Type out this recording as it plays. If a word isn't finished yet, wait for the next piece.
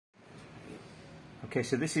Okay,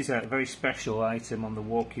 so this is a very special item on the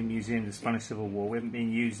Walking Museum of the Spanish Civil War. We haven't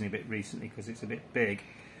been using it a bit recently because it's a bit big,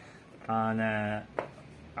 and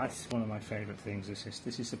that's one of my favourite things.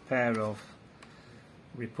 This is a pair of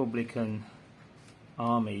Republican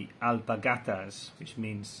Army alpargatas, which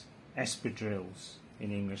means espadrilles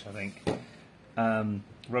in English, I think.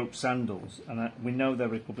 Rope sandals, and we know they're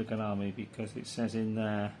Republican Army because it says in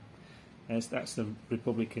there, that's the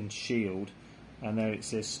Republican shield, and there it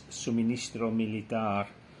says Suministro Militar,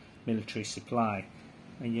 military supply.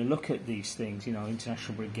 And you look at these things, you know,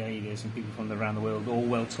 international brigaders and people from around the world.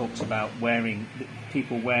 Orwell talks about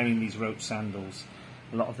people wearing these rope sandals.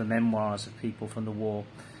 A lot of the memoirs of people from the war,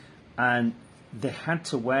 and they had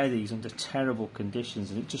to wear these under terrible conditions,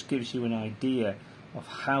 and it just gives you an idea of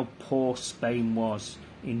how poor Spain was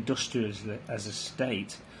industrially as a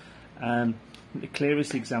state. The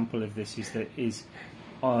clearest example of this is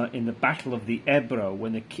in the Battle of the Ebro,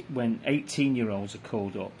 when 18-year-olds are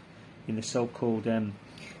called up in the so-called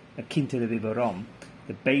Quinta de Biberón,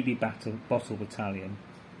 the baby bottle battalion.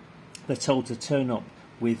 They're told to turn up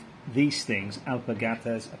with these things,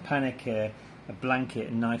 alpargatas, a pannier, a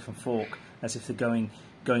blanket, a knife and fork, as if they're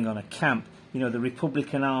going on a camp. You know, the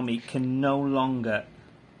Republican Army can no longer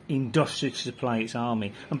industrially supply its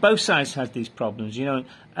army, and both sides had these problems, you know,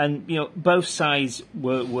 and you know both sides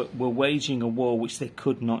were waging a war which they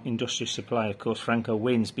could not industrially supply. Of course, Franco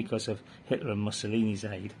wins because of Hitler and Mussolini's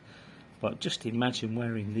aid, but just imagine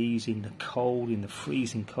wearing these in the cold, in the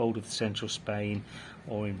freezing cold of central Spain,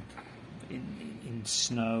 or in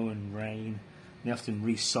snow and rain. They often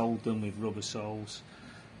resoled them with rubber soles.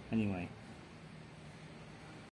 Anyway.